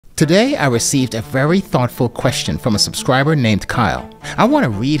Today, I received a very thoughtful question from a subscriber named Kyle. I want to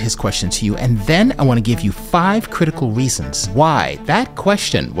read his question to you, and then I want to give you 5 critical reasons why that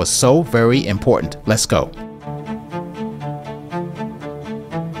question was so very important. Let's go.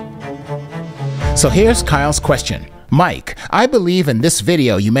 So here's Kyle's question. Mike, I believe in this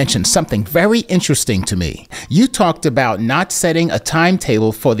video you mentioned something very interesting to me. You talked about not setting a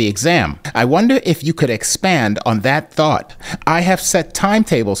timetable for the exam. I wonder if you could expand on that thought. I have set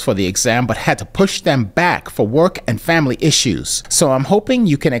timetables for the exam but had to push them back for work and family issues. So I'm hoping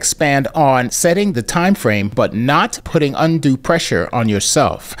you can expand on setting the time frame but not putting undue pressure on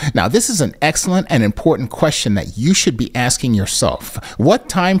yourself. Now, this is an excellent and important question that you should be asking yourself. What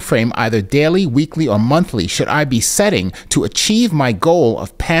time frame, either daily, weekly, or monthly, should I be setting to achieve my goal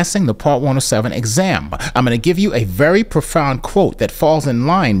of passing the Part 107 exam? I'm going to give you a very profound quote that falls in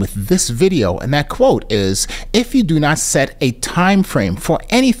line with this video, and that quote is, if you do not set a time frame for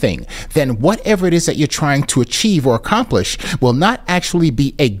anything, then whatever it is that you're trying to achieve or accomplish will not actually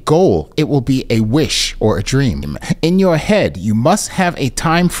be a goal, it will be a wish or a dream. In your head, you must have a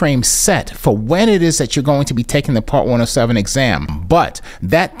time frame set for when it is that you're going to be taking the Part 107 exam, but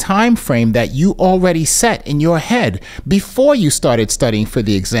that time frame that you already set in your head before you started studying for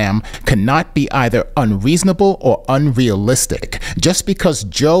the exam cannot be either unreasonable or unrealistic. Just because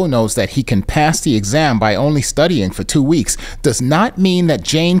Joe knows that he can pass the exam by only studying for 2 weeks does not mean that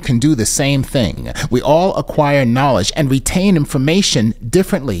Jane can do the same thing. We all acquire knowledge and retain information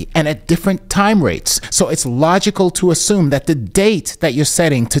differently and at different time rates. So it's logical to assume that the date that you're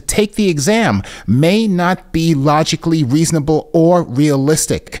setting to take the exam may not be logically reasonable or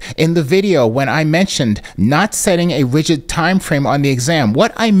realistic. In the video, when I mentioned not setting a rigid time frame on the exam,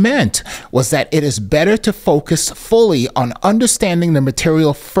 what I meant was that it is better to focus fully on understanding the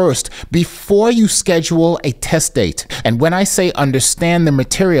material first before you schedule a test date. And when I say understand the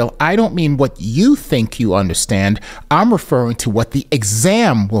material, I don't mean what you think you understand. I'm referring to what the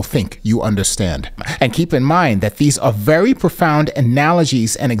exam will think you understand. And keep in mind that these are very profound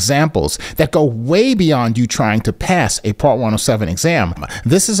analogies and examples that go way beyond you trying to pass a Part 107 exam.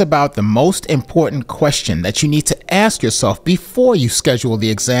 This is about the most important question that you need to ask yourself before you schedule the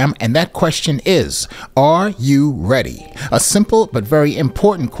exam, and that question is, are you ready? A simple but very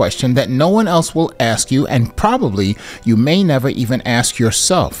important question that no one else will ask you, and probably you may never even ask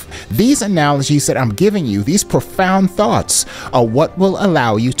yourself. These analogies that I'm giving you, these profound thoughts, are what will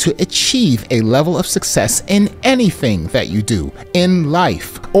allow you to achieve a level of success in anything that you do, in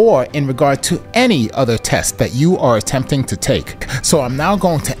life, or in regard to any other test that you are attempting to take. So I'm now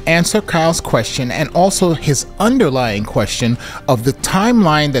going to answer Kyle's question and also his underlying question of the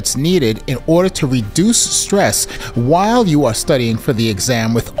timeline that's needed in order to reduce stress while you are studying for the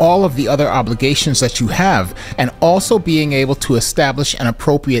exam with all of the other obligations that you have, and also being able to establish an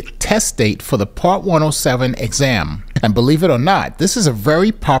appropriate test date for the Part 107 exam. And believe it or not, this is a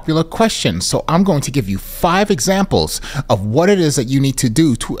very popular question, so I'm going to give you 5 examples of what it is that you need to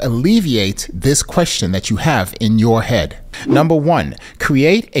do to alleviate this question that you have in your head. Number 1,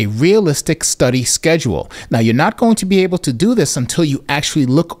 create a realistic study schedule. Now, you're not going to be able to do this until you actually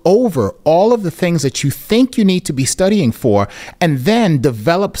look over all of the things that you think you need to be studying for, and then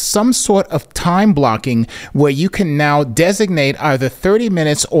develop some sort of time blocking where you can now designate either 30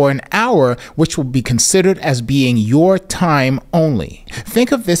 minutes or an hour, which will be considered as being your time only.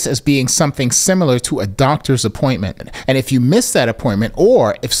 Think of this as being something similar to a doctor's appointment. And if you miss that appointment,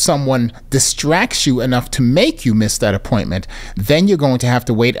 or if someone distracts you enough to make you miss that appointment, then you're going to have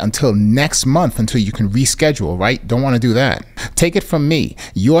to wait until next month until you can reschedule, right? Don't want to do that. Take it from me.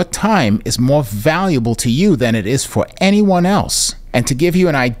 Your time is more valuable to you than it is for anyone else. And to give you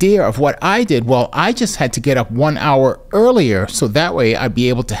an idea of what I did, well, I just had to get up 1 hour earlier so that way I'd be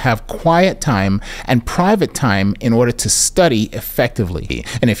able to have quiet time and private time in order to study effectively.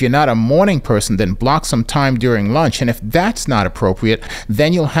 And if you're not a morning person, then block some time during lunch. And if that's not appropriate,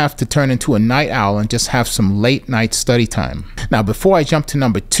 then you'll have to turn into a night owl and just have some late night study time. Now, before I jump to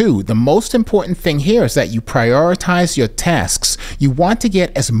number 2, the most important thing here is that you prioritize your tasks. You want to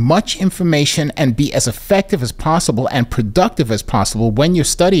get as much information and be as effective as possible and productive as possible when you're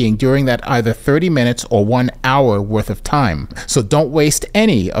studying during that either 30 minutes or 1 hour worth of time. So don't waste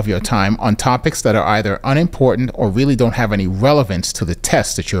any of your time on topics that are either unimportant or really don't have any relevance to the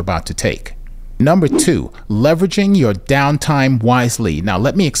test that you're about to take. Number 2, leveraging your downtime wisely. Now,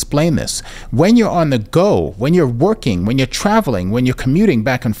 let me explain this. When you're on the go, when you're working, when you're traveling, when you're commuting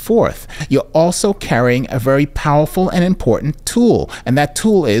back and forth, you're also carrying a very powerful and important tool. And that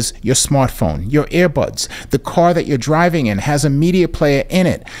tool is your smartphone, your earbuds. The car that you're driving in has a media player in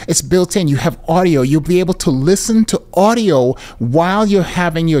it. It's built in. You have audio. You'll be able to listen to audio while you're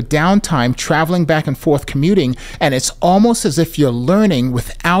having your downtime traveling back and forth commuting. And it's almost as if you're learning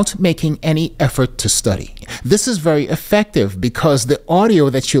without making any effort to study. This is very effective because the audio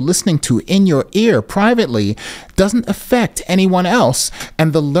that you're listening to in your ear privately doesn't affect anyone else,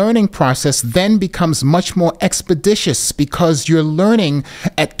 and the learning process then becomes much more expeditious because you're learning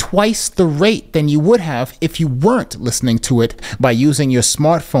at twice the rate than you would have if you weren't listening to it by using your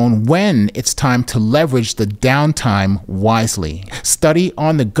smartphone when it's time to leverage the downtime wisely. Study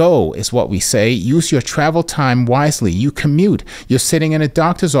on the go is what we say. Use your travel time wisely. You commute. You're sitting in a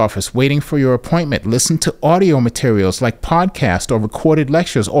doctor's office waiting for your appointment. Listen to audio materials like podcast or recorded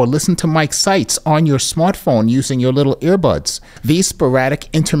lectures, or listen to MikeSytes on your smartphone using your little earbuds. These sporadic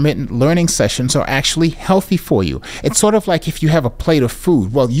intermittent learning sessions are actually healthy for you. It's sort of like if you have a plate of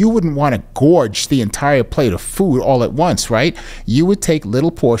food. Well, you wouldn't want to gorge the entire plate of food all at once, right? You would take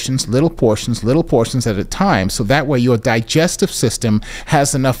little portions at a time, so that way your digestive system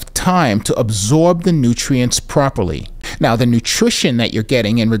has enough time to absorb the nutrients properly. Now, the nutrition that you're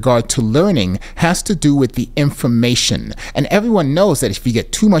getting in regard to learning has to do with the information. And everyone knows that if you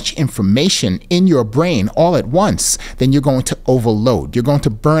get too much information in your brain all at once, then you're going to overload. You're going to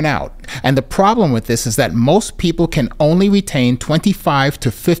burn out. And the problem with this is that most people can only retain 25 to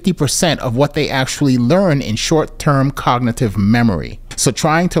 50% of what they actually learn in short-term cognitive memory. So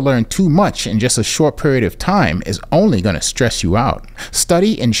trying to learn too much in just a short period of time is only going to stress you out.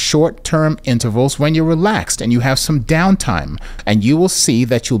 Study in short-term intervals when you're relaxed and you have some downtime, and you will see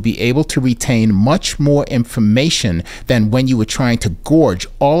that you'll be able to retain much more information than when you were trying to gorge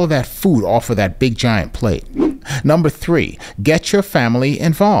all of that food off of that big giant plate. Number 3, get your family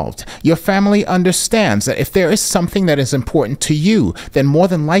involved. Your family understands that if there is something that is important to you, then more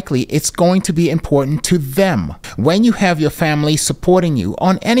than likely it's going to be important to them. When you have your family supporting you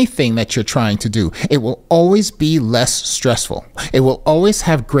on anything that you're trying to do, it will always be less stressful. It will always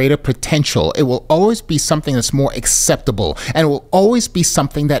have greater potential. It will always be something that's more acceptable, and it will always be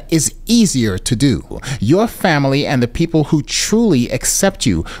something that is easier to do. Your family and the people who truly accept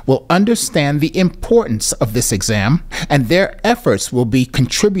you will understand the importance of this exam, and their efforts will be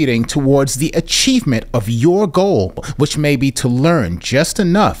contributing towards the achievement of your goal, which may be to learn just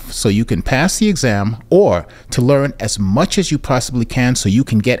enough so you can pass the exam, or to learn as much as you possibly can so you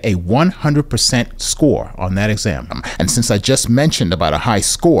can get a 100% score on that exam. And since I just mentioned about a high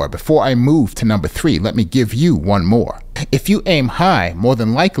score, before I move to number 3, let me give you one more. If you aim high, more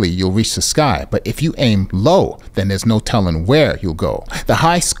than likely you'll reach the sky, but if you aim low, then there's no telling where you'll go. The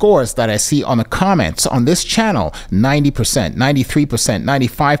high scores that I see on the comments on this channel, 90%, 93%,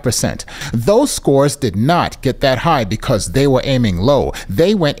 95%, those scores did not get that high because they were aiming low.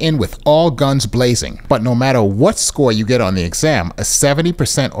 They went in with all guns blazing. But no matter what score you get on the exam, a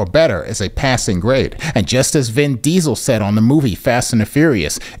 70% or better is a passing grade. And just as Vin Diesel said on the movie Fast and the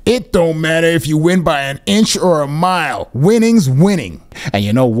Furious, it don't matter if you win by an inch or a mile. Winning's winning. And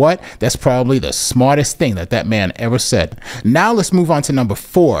you know what? That's probably the smartest thing that man ever said. Now let's move on to number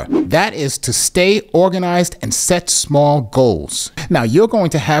 4. That is to stay organized and set small goals. Now you're going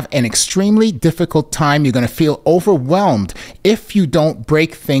to have an extremely difficult time. You're going to feel overwhelmed if you don't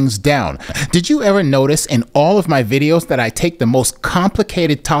break things down. Did you ever notice in all of my videos that I take the most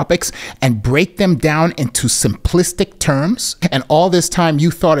complicated topics and break them down into simplistic terms? And all this time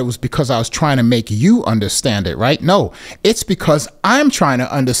you thought it was because I was trying to make you understand it, right? No, it's because I'm trying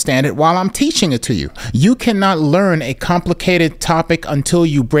to understand it while I'm teaching it to you. You cannot learn a complicated topic until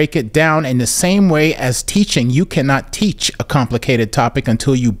you break it down. In the same way as teaching, you cannot teach a complicated topic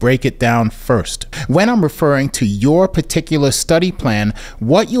until you break it down first. When I'm referring to your particular study plan,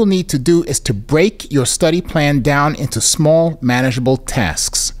 what you'll need to do is to break your study plan down into small, manageable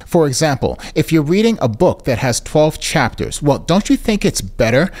tasks. For example, if you're reading a book that has 12 chapters, well, don't you think it's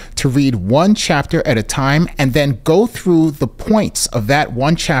better to read one chapter at a time and then go through the points of that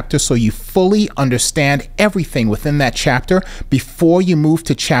one chapter so you fully understand everything within that chapter before you move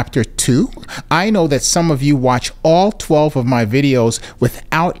to chapter 2? I know that some of you watch all 12 of my videos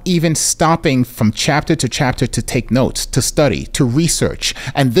without even stopping from chapter to chapter to take notes, to study, to research.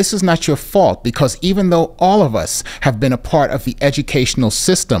 And this is not your fault, because even though all of us have been a part of the educational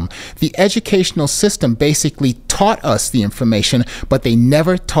system basically taught us the information, but they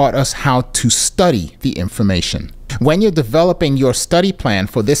never taught us how to study the information. When you're developing your study plan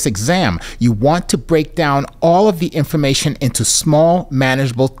for this exam, you want to break down all of the information into small,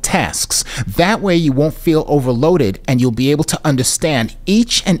 manageable tasks. That way you won't feel overloaded and you'll be able to understand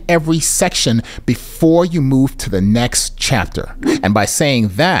each and every section before you move to the next chapter. And by saying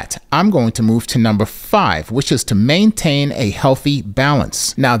that, I'm going to move to number 5, which is to maintain a healthy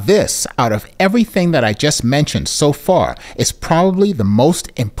balance. Now this, out of everything that I just mentioned so far, is probably the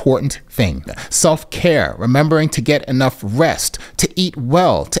most important thing. Self-care, remembering to get enough rest, to eat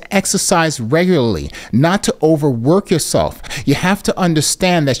well, to exercise regularly, not to overwork yourself. You have to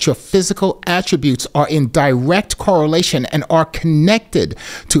understand that your physical attributes are in direct correlation and are connected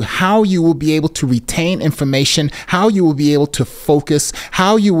to how you will be able to retain information, how you will be able to focus,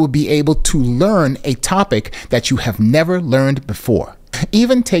 how you will be able to learn a topic that you have never learned before.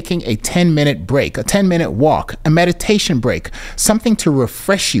 Even taking a 10-minute break, a 10-minute walk, a meditation break, something to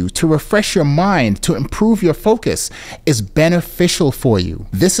refresh you, to refresh your mind, to improve your focus is beneficial for you.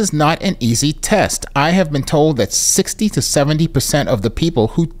 This is not an easy test. I have been told that 60 to 70% of the people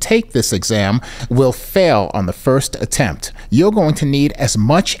who take this exam will fail on the first attempt. You're going to need as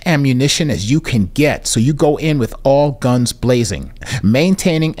much ammunition as you can get, so you go in with all guns blazing.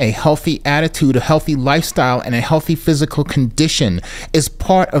 Maintaining a healthy attitude, a healthy lifestyle, and a healthy physical condition is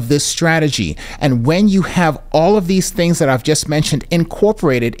part of this strategy. And when you have all of these things that I've just mentioned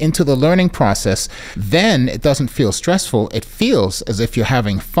incorporated into the learning process, then it doesn't feel stressful. It feels as if you're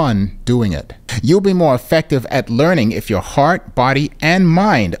having fun doing it. You'll be more effective at learning if your heart, body, and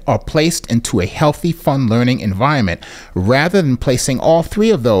mind are placed into a healthy, fun learning environment rather than placing all 3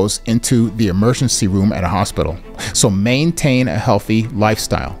 of those into the emergency room at a hospital. So maintain a healthy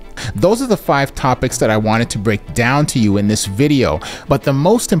lifestyle. Those are the 5 topics that I wanted to break down to you in this video. But the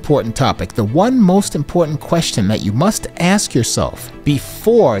most important topic, the one most important question that you must ask yourself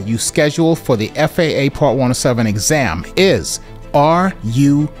before you schedule for the FAA Part 107 exam is, are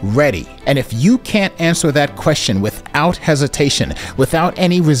you ready? And if you can't answer that question without hesitation, without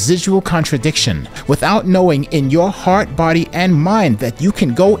any residual contradiction, without knowing in your heart, body, and mind that you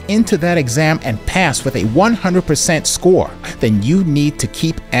can go into that exam and pass with a 100% score, then you need to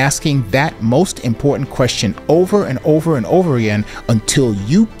keep asking that most important question over and over and over again until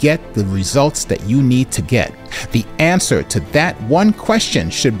you get the results that you need to get. The answer to that one question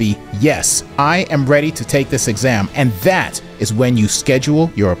should be, yes, I am ready to take this exam, and that is when you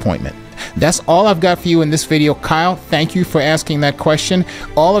schedule your appointment. That's all I've got for you in this video. Kyle, thank you for asking that question.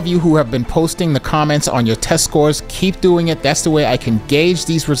 All of you who have been posting the comments on your test scores, keep doing it. That's the way I can gauge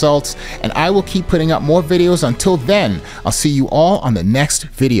these results, and I will keep putting up more videos. Until then, I'll see you all on the next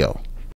video.